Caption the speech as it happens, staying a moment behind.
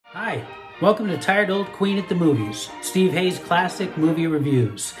Hi, welcome to Tired Old Queen at the Movies, Steve Hayes Classic Movie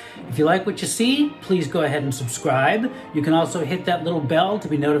Reviews. If you like what you see, please go ahead and subscribe. You can also hit that little bell to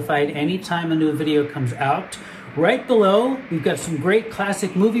be notified anytime a new video comes out. Right below, we've got some great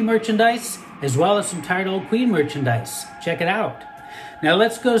classic movie merchandise, as well as some Tired Old Queen merchandise. Check it out. Now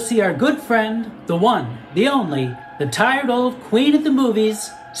let's go see our good friend, the one, the only, the Tired Old Queen at the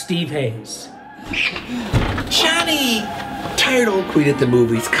Movies, Steve Hayes. Johnny! Tired Old Queen at the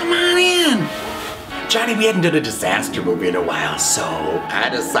Movies, come on in! Johnny, we hadn't done a disaster movie in a while, so I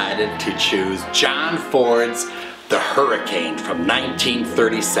decided to choose John Ford's The Hurricane from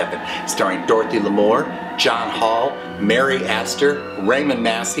 1937, starring Dorothy Lamour, John Hall, Mary Astor, Raymond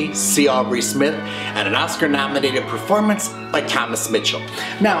Massey, C. Aubrey Smith, and an Oscar-nominated performance by Thomas Mitchell.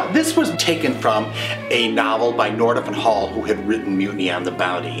 Now, this was taken from a novel by Nordoff and Hall, who had written Mutiny on the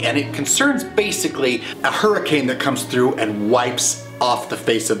Bounty, and it concerns basically a hurricane that comes through and wipes off the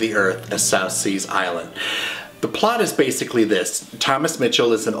face of the earth a South Seas island. The plot is basically this. Thomas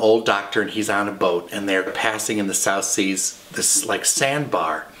Mitchell is an old doctor and he's on a boat and they're passing in the South Seas. This like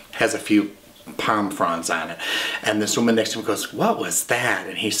sandbar has a few palm fronds on it. And this woman next to him goes, "What was that?"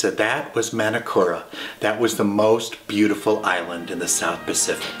 And he said, "That was Manakura. That was the most beautiful island in the South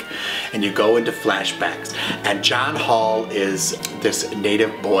Pacific." And you go into flashbacks. And John Hall is this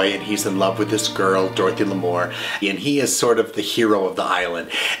native boy and he's in love with this girl, Dorothy Lamour. And he is sort of the hero of the island.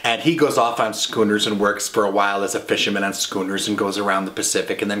 And he goes off on schooners and works for a while as a fisherman on schooners and goes around the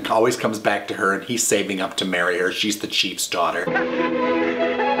Pacific and then always comes back to her and he's saving up to marry her. She's the chief's daughter.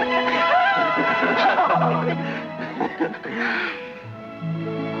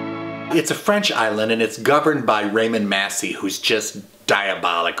 It's a French island and it's governed by Raymond Massey, who's just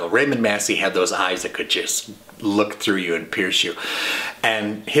diabolical. Raymond Massey had those eyes that could just look through you and pierce you.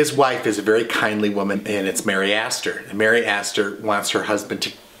 And his wife is a very kindly woman, and it's Mary Astor. And Mary Astor wants her husband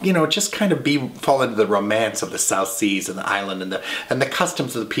to, you know, just kind of fall into the romance of the South Seas and the island and the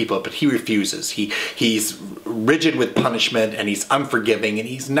customs of the people, but he refuses. He's rigid with punishment and he's unforgiving and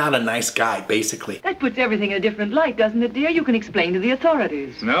he's not a nice guy, basically. That puts everything in a different light, doesn't it, dear? You can explain to the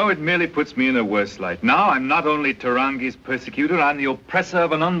authorities. No, it merely puts me in a worse light. Now I'm not only Tarangi's persecutor, I'm the oppressor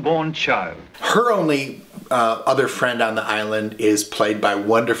of an unborn child. Her only other friend on the island is played by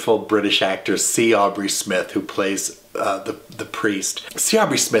wonderful British actor C. Aubrey Smith, who plays the priest. C.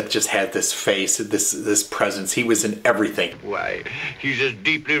 Aubrey Smith just had this face, this presence. He was in everything. Why, he's as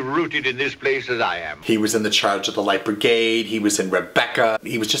deeply rooted in this place as I am. He was in The Charge of the Light Brigade. He was in Rebecca.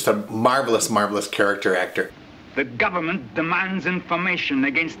 He was just a marvelous, marvelous character actor. The government demands information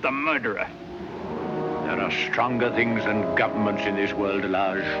against the murderer. There are stronger things than governments in this world,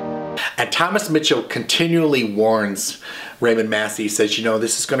 Lush. And Thomas Mitchell continually warns Raymond Massey. He says, you know,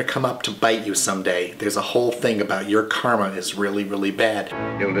 this is going to come up to bite you someday. There's a whole thing about your karma is really, really bad.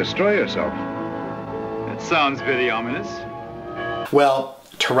 You'll destroy yourself. That sounds very ominous. Well,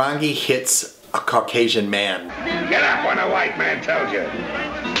 Tarangi hits a Caucasian man. Get up when a white man tells you.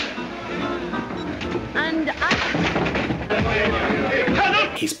 And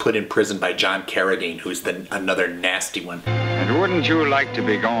He's put in prison by John Carradine, who's another nasty one. And wouldn't you like to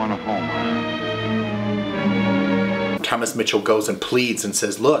be going home? Thomas Mitchell goes and pleads and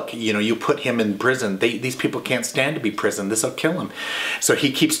says, look, you know, you put him in prison. These people can't stand to be prisoned. This will kill him. So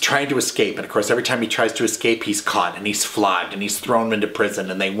he keeps trying to escape. And of course, every time he tries to escape, he's caught and he's flogged and he's thrown into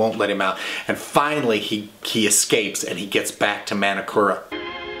prison and they won't let him out. And finally, he escapes and he gets back to Manakura.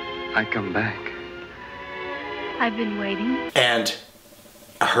 I come back. I've been waiting. And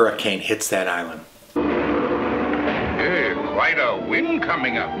a hurricane hits that island. Hey, quite a wind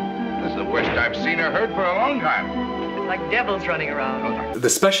coming up. This is the worst I've seen or heard for a long time. It's like devils running around.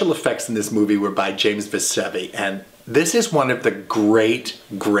 The special effects in this movie were by James Vicevi, and this is one of the great,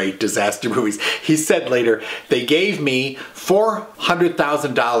 great disaster movies. He said later, they gave me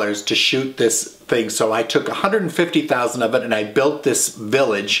 $400,000 to shoot this thing, so I took $150,000 of it and I built this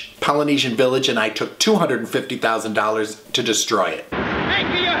village, Polynesian village, and I took $250,000 to destroy it.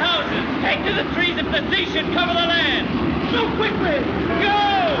 Anchor your houses! Take to the trees if the sea should cover the land! So quickly!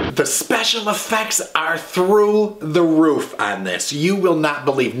 Go! The special effects are through the roof on this. You will not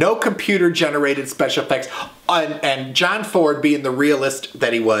believe. No computer-generated special effects. And John Ford, being the realist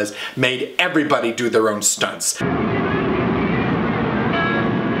that he was, made everybody do their own stunts.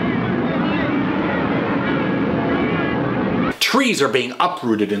 Trees are being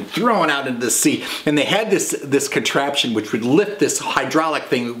uprooted and thrown out into the sea, and they had this contraption which would lift this hydraulic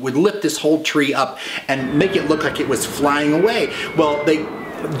thing, would lift this whole tree up and make it look like it was flying away. Well, they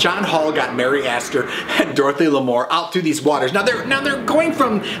John Hall got Mary Astor and Dorothy Lamour out through these waters. Now they're going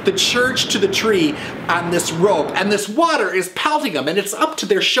from the church to the tree on this rope, and this water is pelting them, and it's up to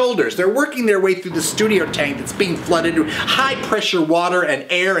their shoulders. They're working their way through the studio tank that's being flooded with high pressure water and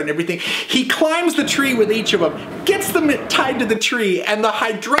air and everything. He climbs the tree with each of them, gets them tied to the tree, and the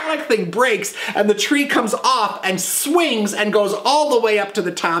hydraulic thing breaks, and the tree comes off and swings and goes all the way up to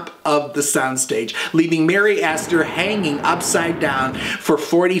the top of the soundstage, leaving Mary Astor hanging upside down for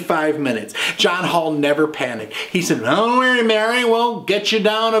 45 minutes. John Hall never panicked. He said, "Don't worry, Mary, we'll get you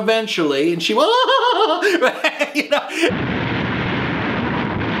down eventually." And she, you know.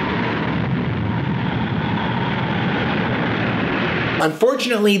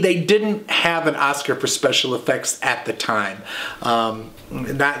 Unfortunately, they didn't have an Oscar for special effects at the time.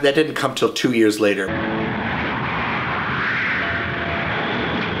 That didn't come till 2 years later.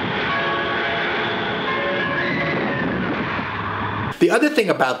 The other thing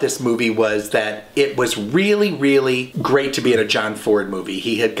about this movie was that it was really, really great to be in a John Ford movie.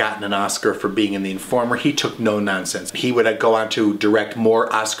 He had gotten an Oscar for being in The Informer. He took no nonsense. He would go on to direct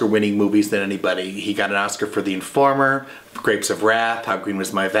more Oscar-winning movies than anybody. He got an Oscar for The Informer, for Grapes of Wrath, How Green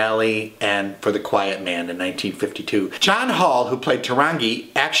Was My Valley, and for The Quiet Man in 1952. John Hall, who played Tarangi,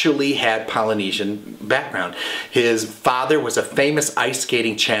 actually had Polynesian background. His father was a famous ice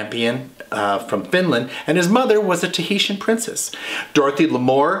skating champion from Finland, and his mother was a Tahitian princess. Dorothy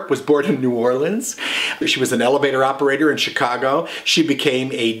Lamour was born in New Orleans. She was an elevator operator in Chicago. She became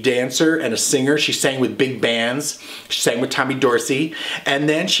a dancer and a singer. She sang with big bands. She sang with Tommy Dorsey. And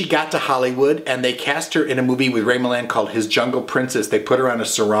then she got to Hollywood, and they cast her in a movie with Raymond Massey called His Jungle Princess. They put her on a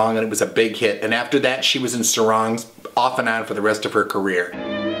sarong, and it was a big hit. And after that, she was in sarongs off and on for the rest of her career.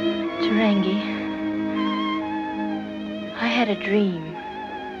 Tarangi, I had a dream.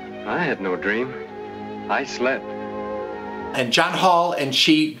 I had no dream. I slept. And John Hall and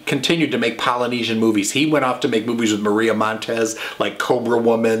she continued to make Polynesian movies. He went off to make movies with Maria Montez, like Cobra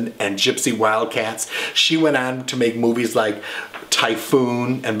Woman and Gypsy Wildcats. She went on to make movies like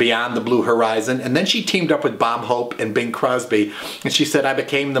Typhoon and Beyond the Blue Horizon. And then she teamed up with Bob Hope and Bing Crosby. And she said, "I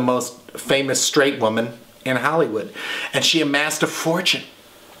became the most famous straight woman in Hollywood." And she amassed a fortune.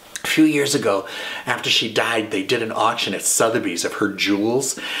 A few years ago, after she died, they did an auction at Sotheby's of her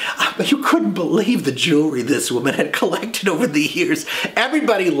jewels. You couldn't believe the jewelry this woman had collected over the years.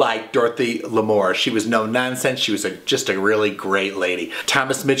 Everybody liked Dorothy Lamour. She was no nonsense. She was just a really great lady.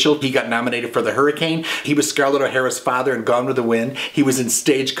 Thomas Mitchell, he got nominated for The Hurricane. He was Scarlett O'Hara's father in Gone with the Wind. He was in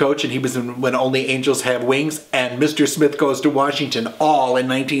Stagecoach, and he was in When Only Angels Have Wings, and Mr. Smith Goes to Washington, all in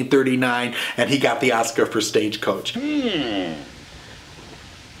 1939, and he got the Oscar for Stagecoach.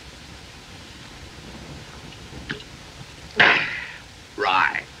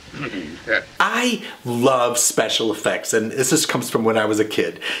 Right. I love special effects, and this just comes from when I was a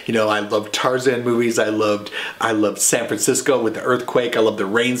kid. You know, I loved Tarzan movies. I loved San Francisco with the earthquake. I loved The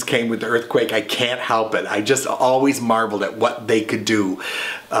Rains Came with the earthquake. I can't help it. I just always marveled at what they could do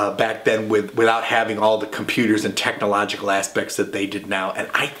back then without having all the computers and technological aspects that they did now. And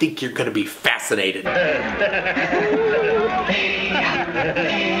I think you're going to be fascinated.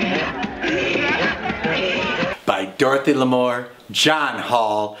 By Dorothy Lamour, John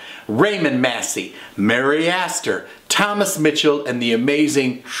Hall, Raymond Massey, Mary Astor, Thomas Mitchell, and the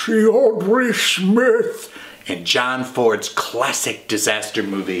amazing Aubrey Smith, and John Ford's classic disaster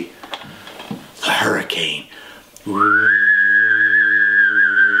movie, The Hurricane.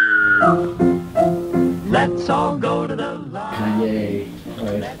 Let's all go to the lobby. Kanye.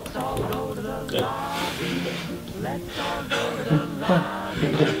 Let's all go to the lobby. Let's all go to the lobby.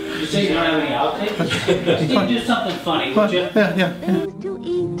 You say you don't have any outtakes? Steve, do something funny, would you? Things to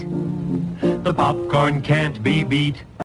eat. The popcorn can't be beat.